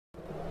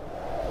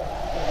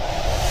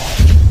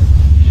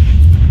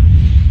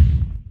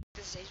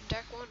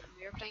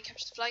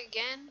flag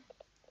again.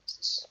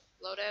 Let's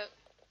load out.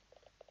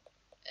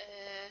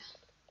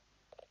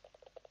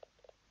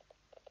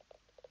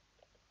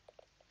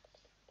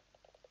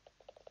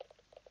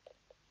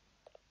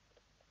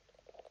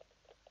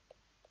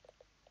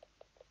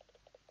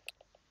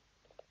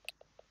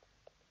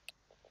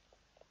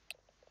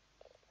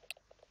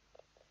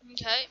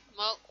 Okay,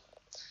 well,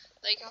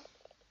 there you go.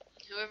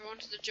 Whoever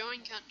wanted to join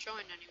can't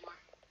join anymore.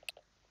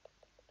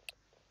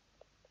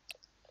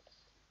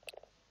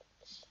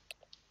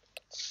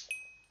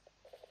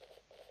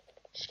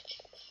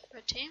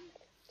 Red team.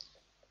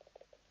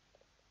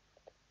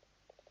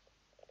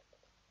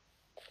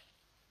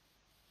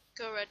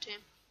 Go red team.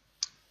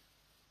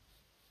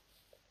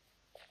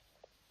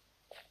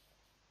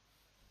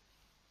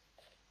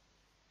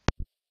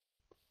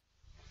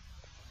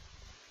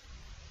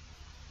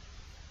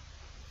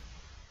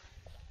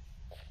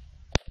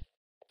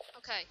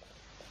 Okay,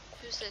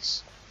 who's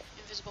this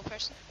invisible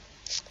person?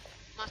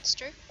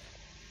 Monster.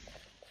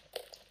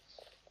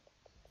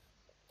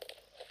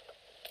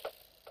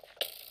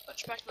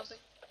 Punch back, nothing.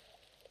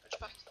 Punch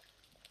back.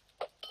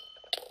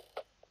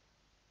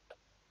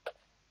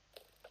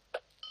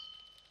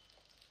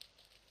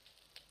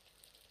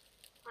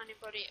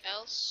 Anybody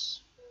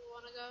else who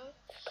wanna go?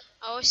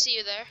 Oh, I see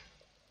you there.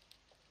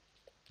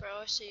 Bro,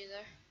 I see you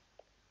there.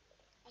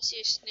 I see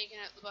you sneaking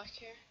out the back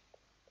here.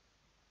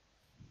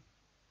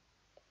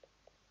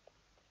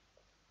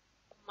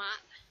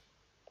 Matt.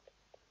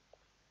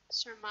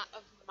 Sir Matt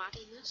of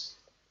Mattiness.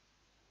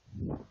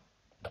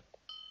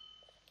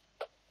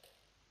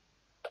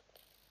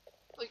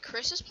 Wait,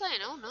 Chris is playing.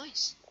 Oh,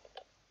 nice.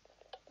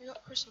 We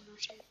got Chris on our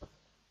team.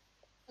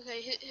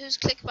 Okay, who's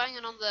click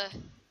banging on the?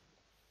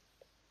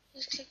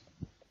 Who's click?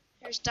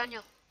 Here's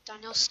Daniel.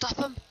 Daniel, stop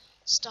him!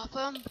 Stop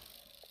him!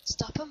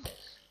 Stop him!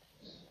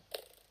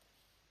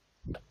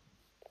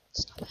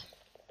 Stop him!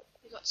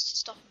 We got to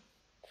stop him.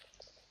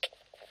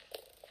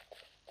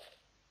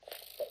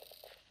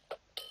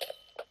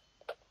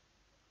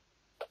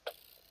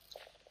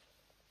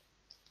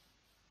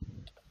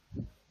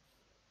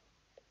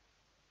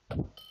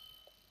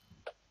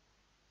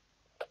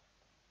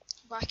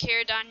 Back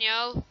here,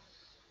 Daniel.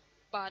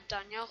 Bad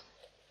Daniel.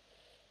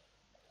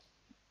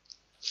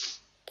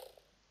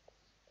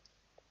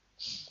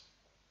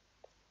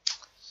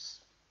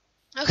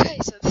 Okay,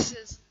 so this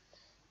is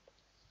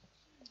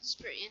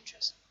pretty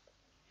interesting.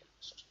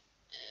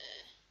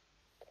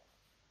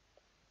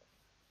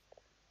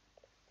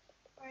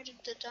 Where did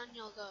the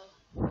Daniel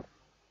go?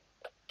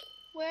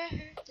 Where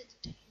did the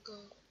Daniel go?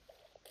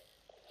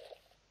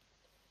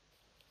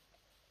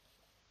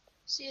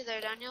 See you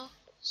there, Daniel.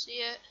 See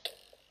it.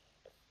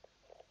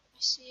 I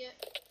see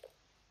it.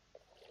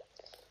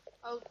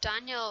 Oh,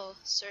 Daniel,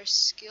 sir,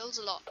 skills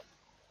a lot.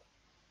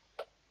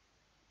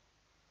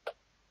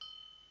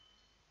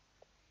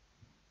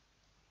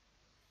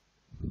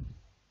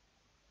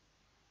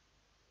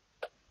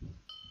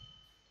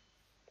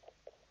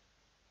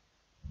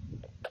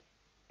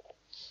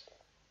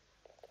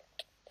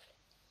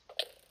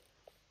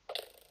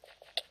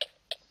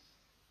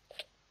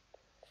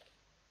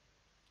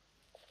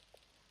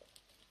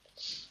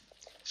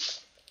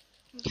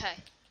 Okay,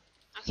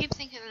 I keep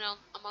thinking that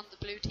I'm on the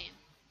blue team.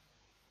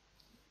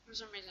 For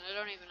some reason, I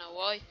don't even know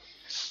why.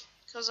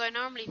 Because I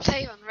normally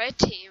play on red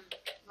team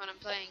when I'm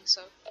playing,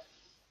 so.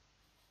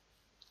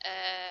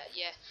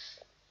 Yeah.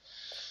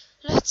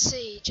 Let's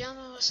see,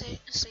 Jelmo was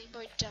slain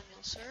by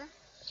Daniel, sir.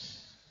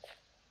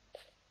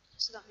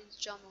 So that means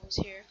Jelmo was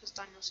here, because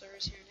Daniel, sir,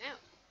 is here now.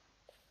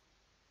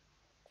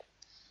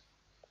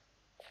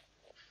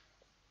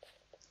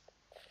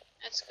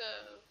 Let's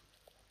go.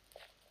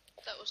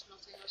 That was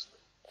nothing, wasn't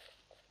it?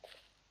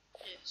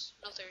 Yes,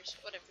 nothers,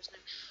 whatever his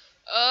name.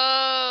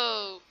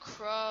 Oh,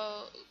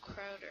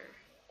 Crowder.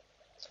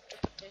 Dr.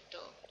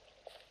 Potato.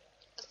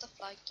 That's the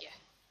flag, yeah.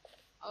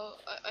 Oh,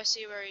 I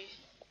see where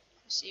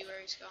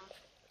he's going.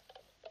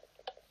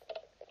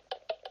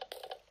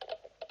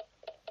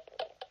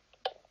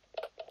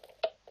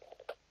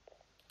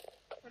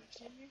 What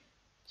is in there?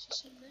 Is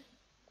this in there?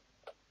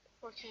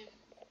 4K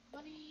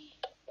money.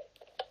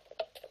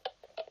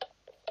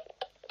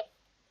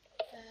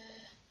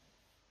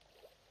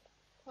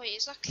 Wait,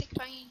 is that click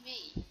banging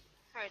me?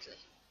 Hardly.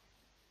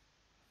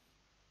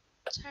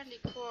 It's hardly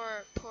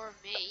poor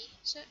me,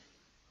 is it?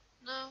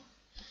 No,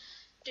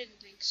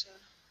 didn't think so.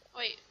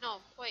 Wait,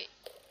 no, wait.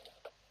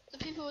 The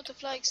people with the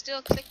flag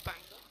still click bang,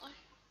 don't they?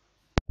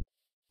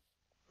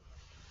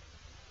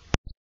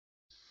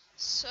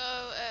 So,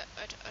 I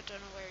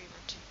don't know where he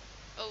went.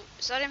 Oh,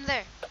 is that him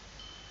there?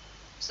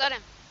 Is that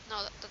him?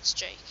 No, that's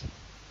Jake.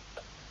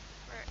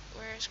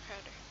 Where is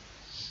Crowder?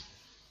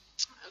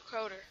 Oh,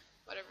 Crowder,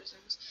 whatever his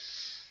name is.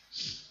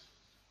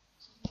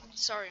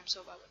 Sorry, I'm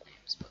so bad with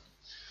names, but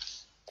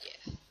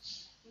yeah.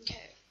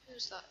 Okay,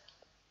 who's that?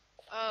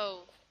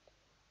 Oh,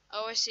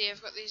 I see.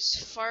 I've got these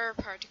fire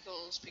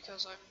particles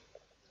because I'm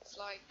a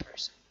flag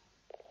person.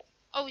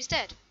 Oh, he's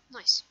dead.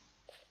 Nice.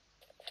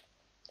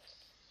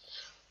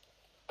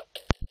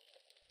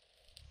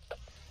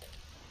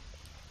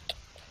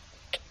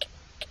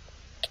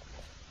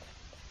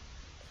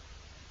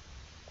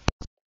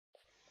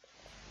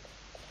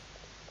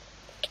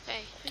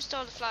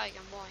 stole the flag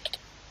and why?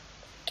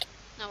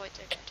 No, wait,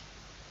 they're dead.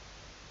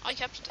 I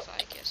captured the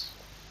flag, yes.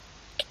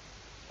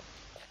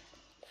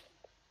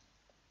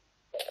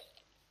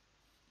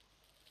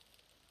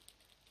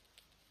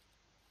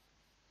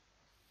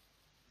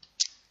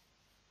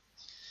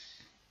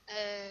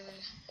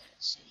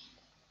 Let's see.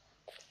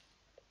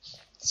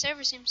 The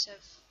server seems to have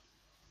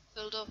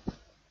filled up.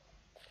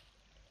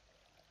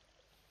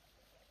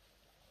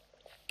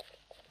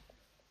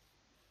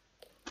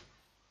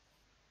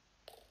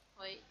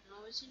 Wait,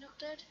 no, is he not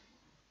dead?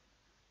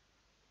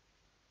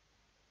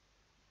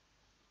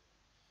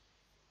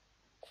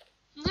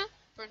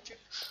 Burnt through.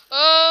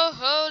 Oh,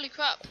 holy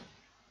crap.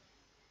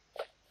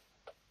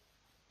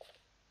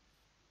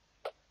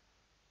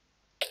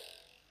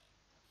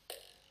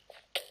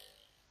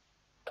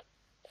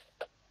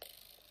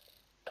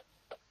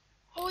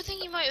 Oh, I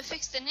think he might have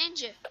fixed the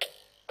ninja.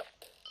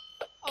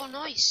 Oh,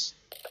 nice.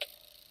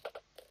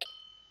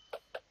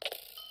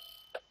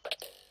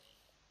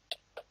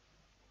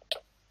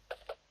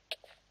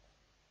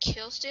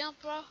 Kill steal,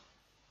 bro.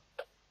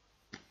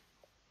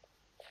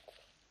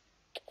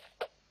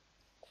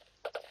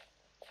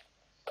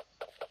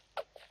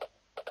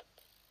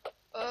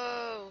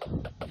 Oh.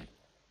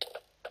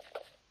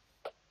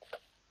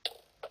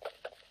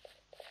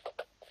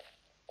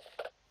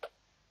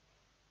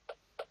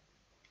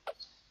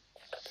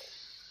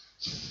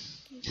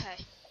 Okay.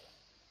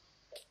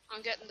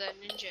 I'm getting the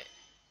ninja.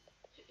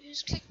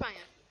 Who's clickbanging?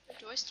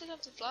 Do I still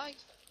have the flag?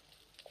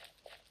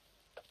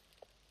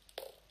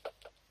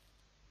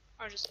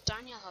 Or does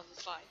Daniel have the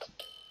flag?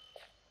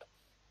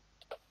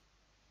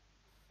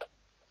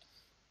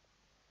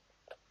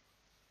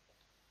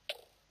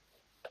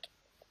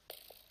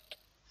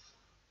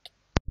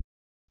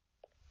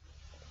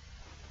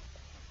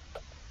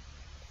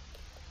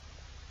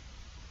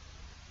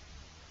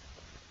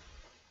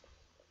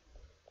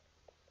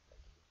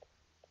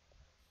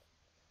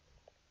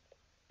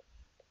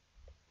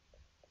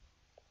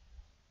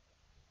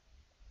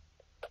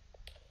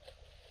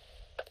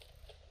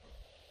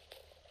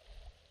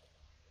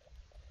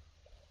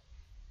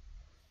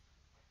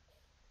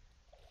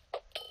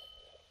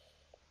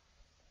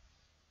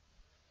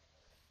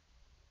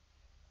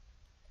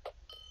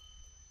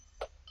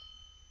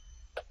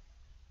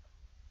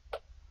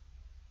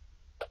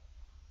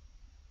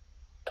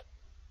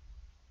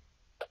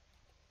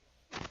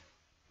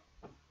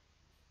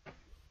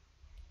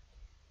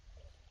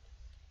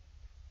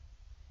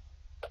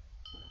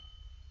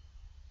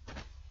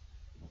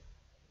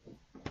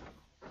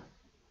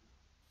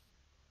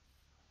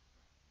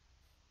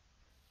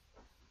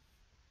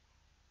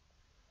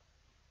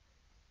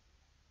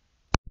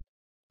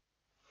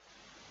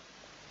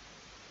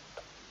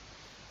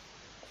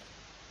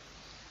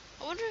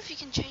 I wonder if you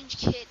can change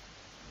kit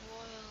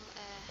while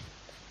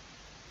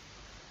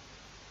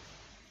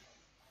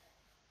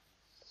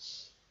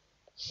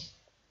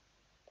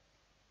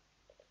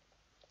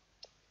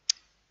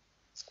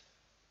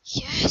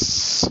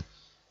Yes!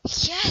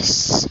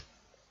 Yes!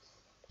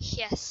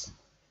 Yes.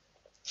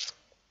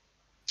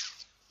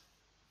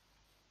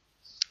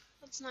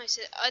 That's nice.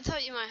 I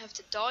thought you might have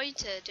to die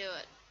to do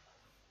it.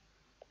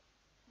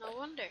 No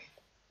wonder.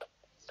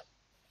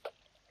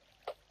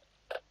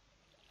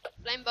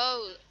 Flame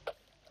bow.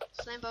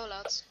 Flame bow,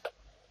 lads.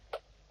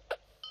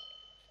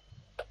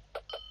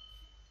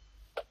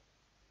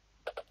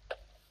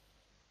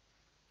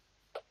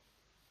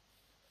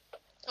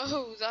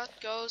 Oh,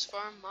 that goes for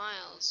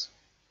miles.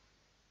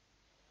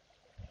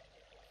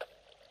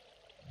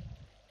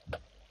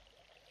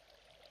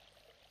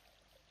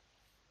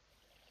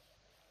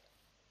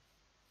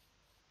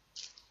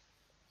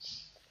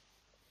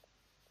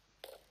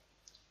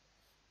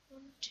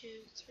 One,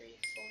 two, three,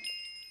 four.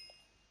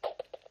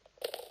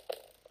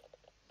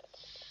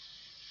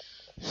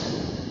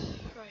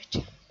 Right.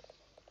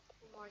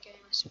 One more game,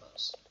 I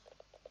suppose.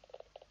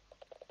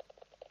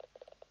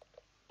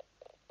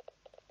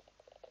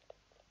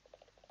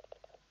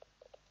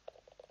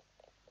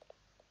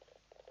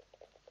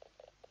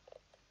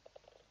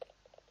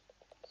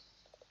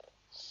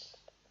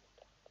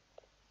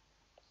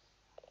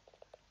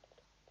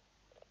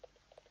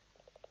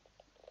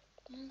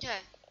 Okay.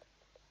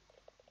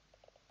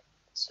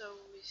 So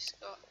we've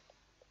got a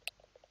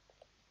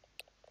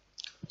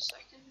couple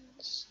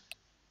seconds.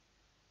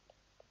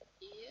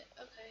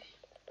 Yeah, okay.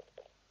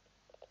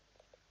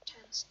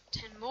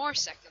 10 more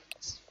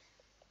seconds.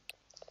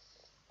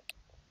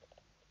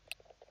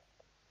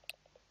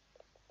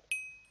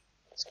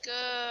 Let's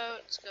go,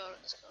 let's go,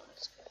 let's go,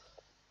 let's go.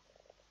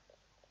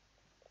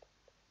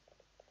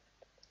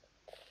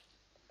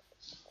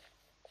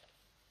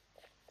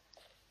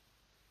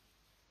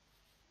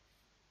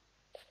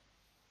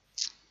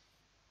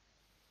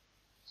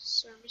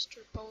 Sir,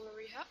 Mr.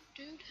 Bowlery Hat,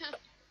 dude.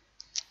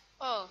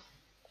 Oh,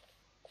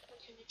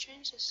 can you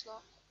change this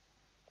slot?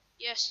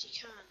 Yes, you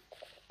can.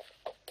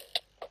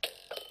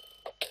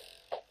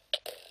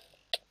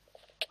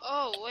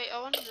 Oh, wait, I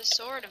wanted to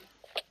sword him.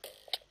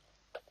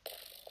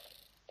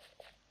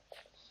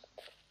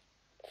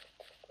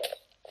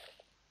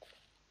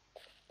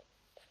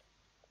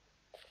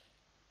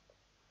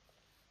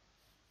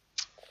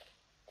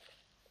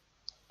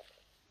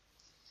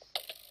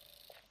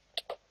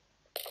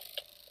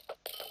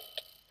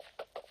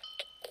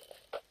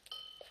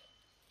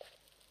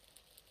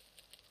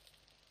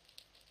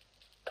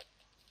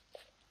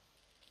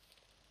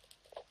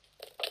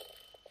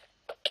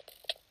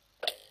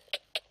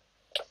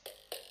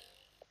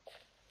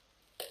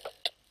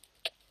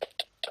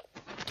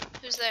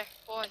 Who's there?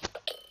 Boy.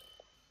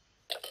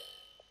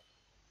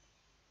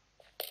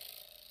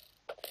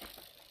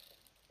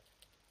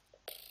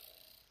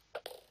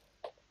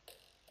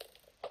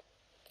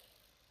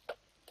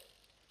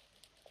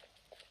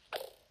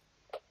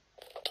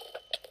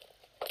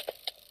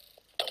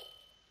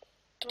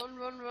 Run,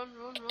 run, run,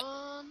 run,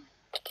 run.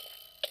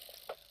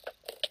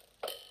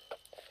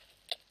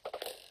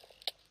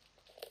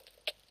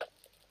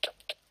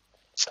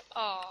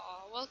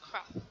 Oh, well,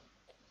 crap.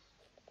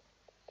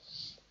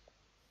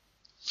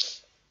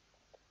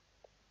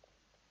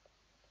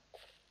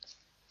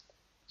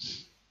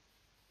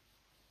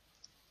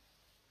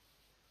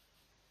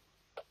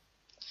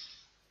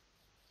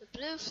 The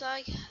blue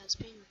flag has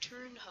been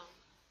returned home.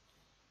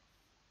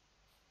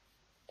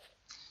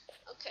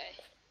 Okay.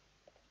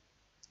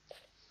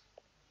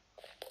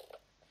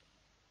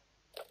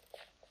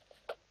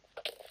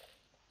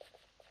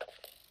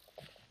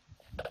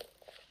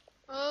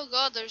 Oh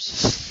god,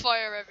 there's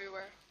fire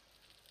everywhere.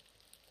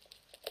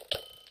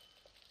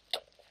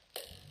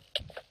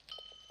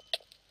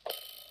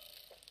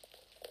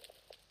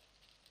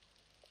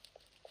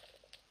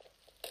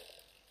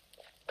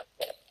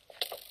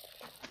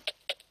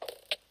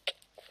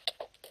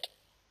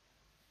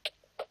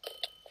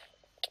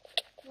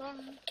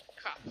 Run.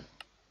 Crap.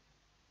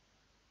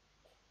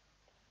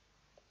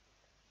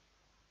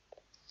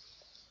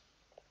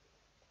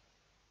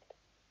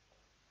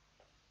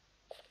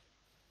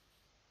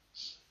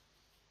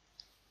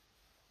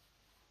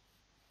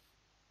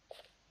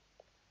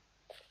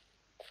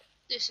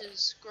 This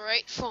is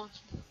great fun.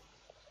 I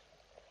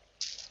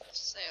have to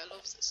say, I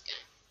love this game.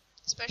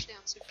 Especially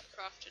on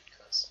SimplyCrafted,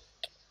 because,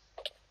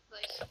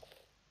 like,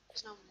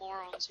 there's no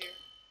morons here.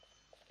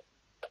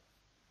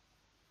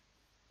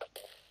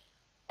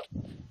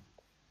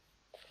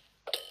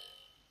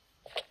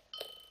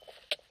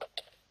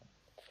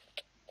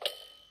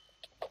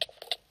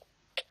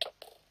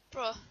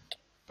 Bruh.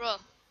 Bruh.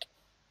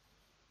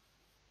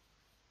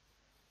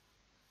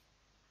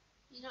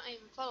 You're not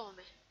even following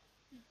me.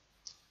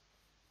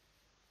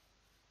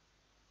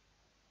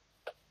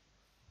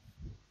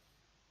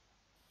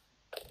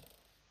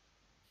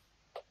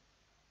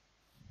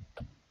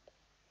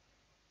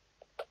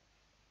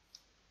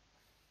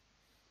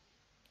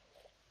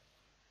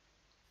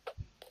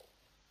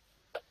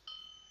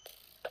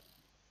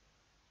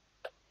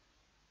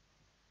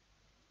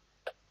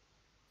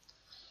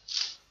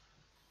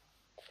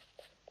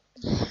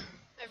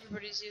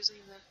 Everybody's using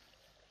the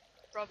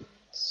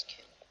Robin's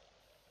kit.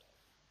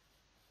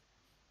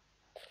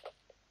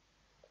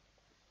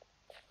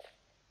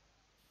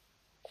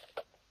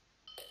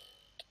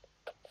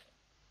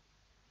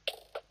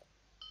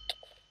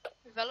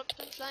 Enveloped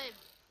in flame.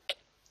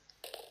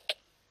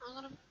 I'm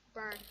gonna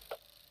burn.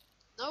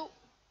 No.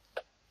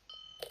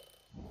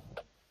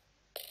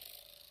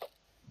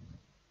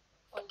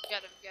 Oh,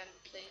 get him,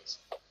 please.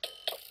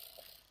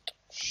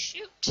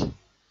 Shoot.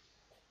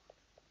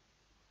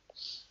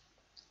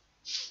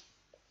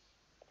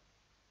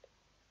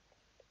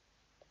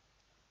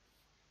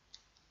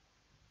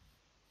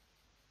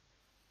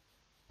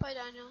 Bye,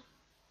 Daniel.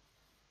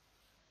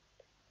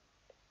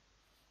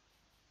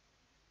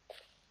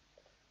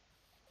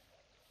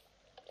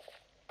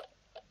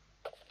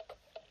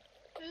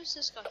 Who's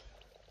this guy?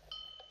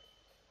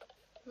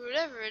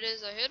 Whoever it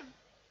is, I hit him.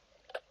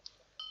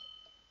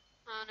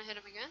 And I hit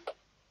him again.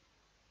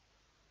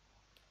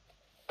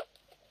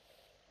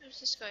 Who's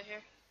this guy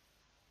here?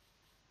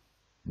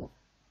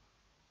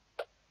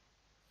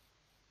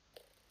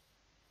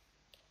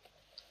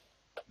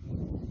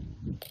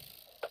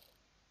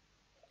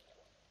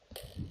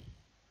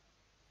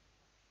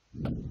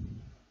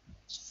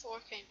 It's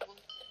 4K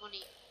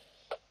money.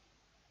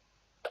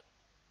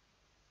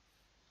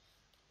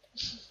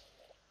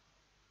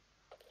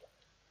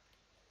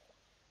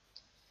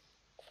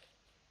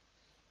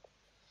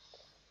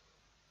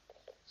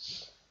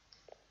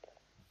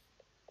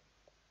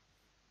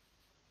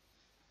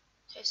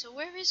 Okay, so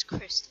where is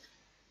Kristen?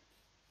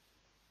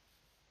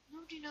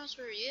 Nobody knows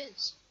where he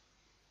is.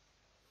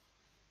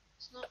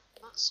 It's not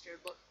Master,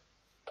 but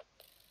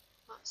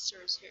Master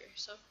is here,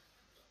 so.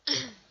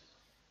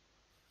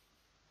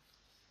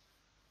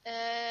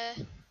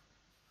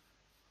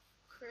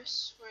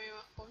 Chris, where are you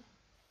at, boy?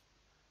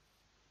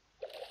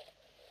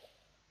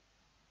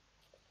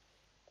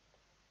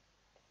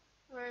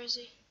 Where is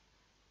he?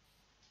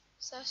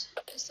 Is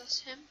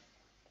that him?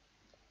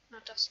 No,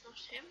 that's not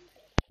him.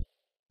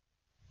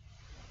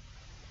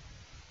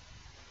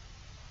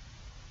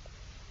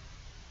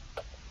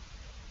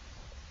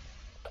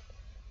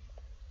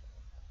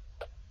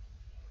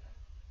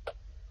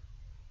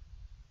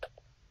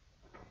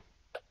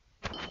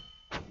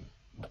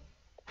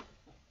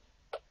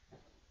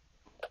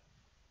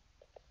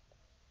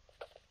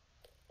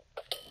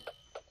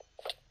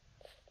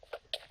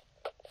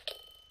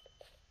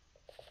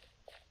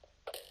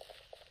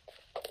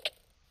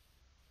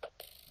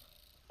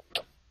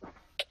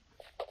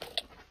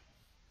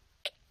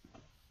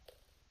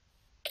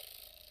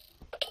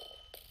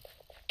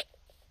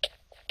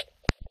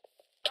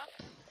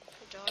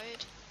 I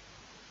died.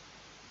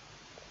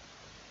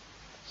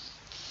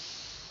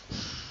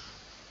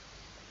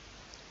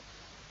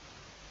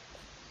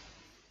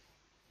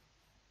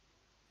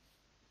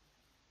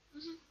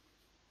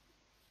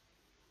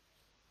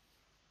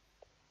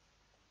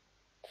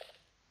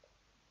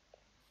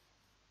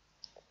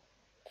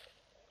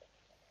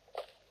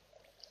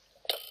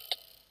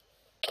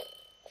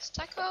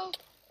 Taco!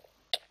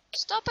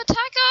 Stop it,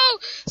 Taco!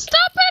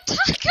 Stop it,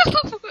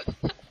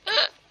 Taco!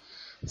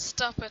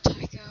 Stop it, Taco.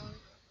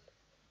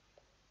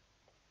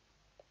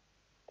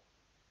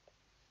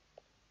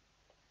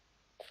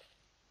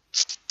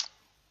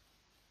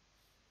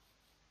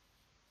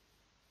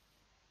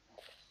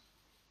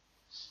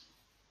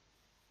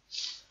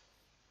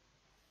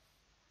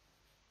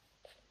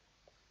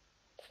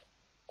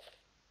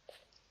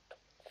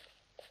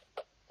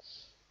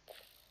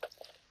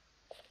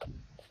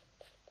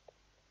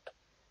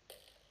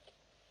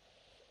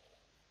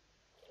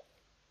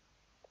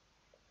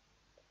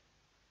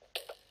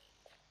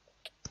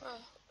 Bro,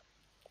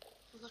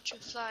 I got your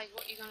flag.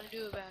 What are you gonna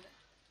do about it?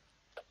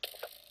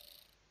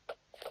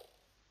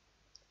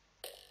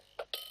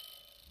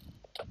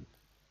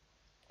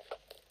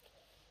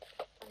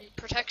 I need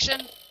protection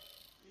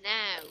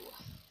now.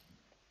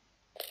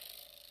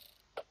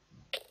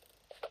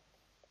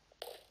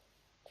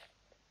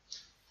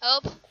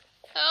 Help!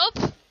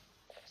 Help!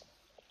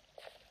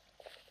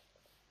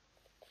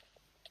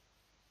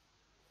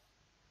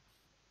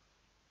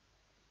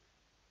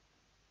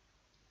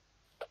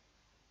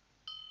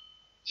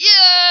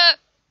 Yeah!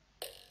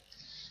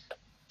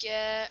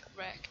 Get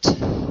wrecked.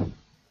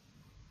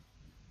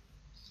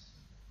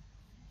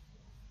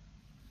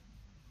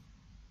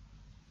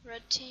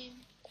 Red team.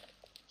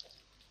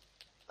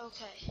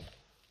 Okay.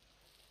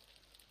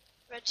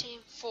 Red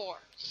team 4.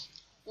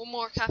 One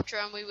more capture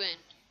and we win.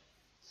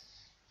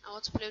 Now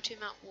what's blue team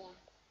at 1?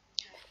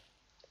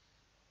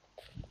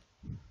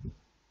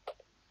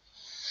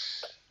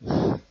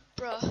 Okay.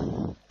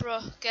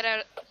 Bruh, get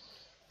out.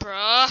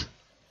 Bruh.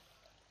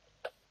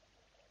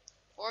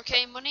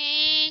 4K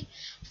money.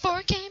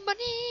 4K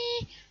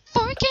money.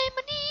 4K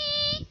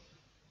money.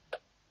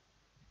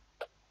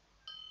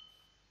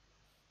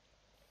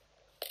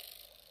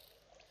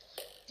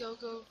 Go,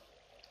 go.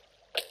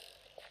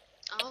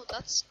 Oh,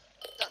 that's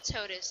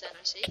how it is then,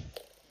 I see.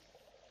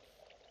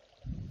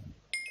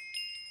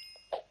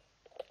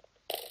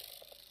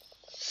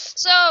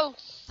 So,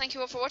 thank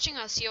you all for watching.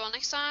 I'll see you all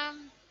next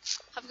time.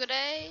 Have a good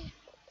day.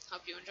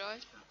 Hope you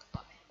enjoyed.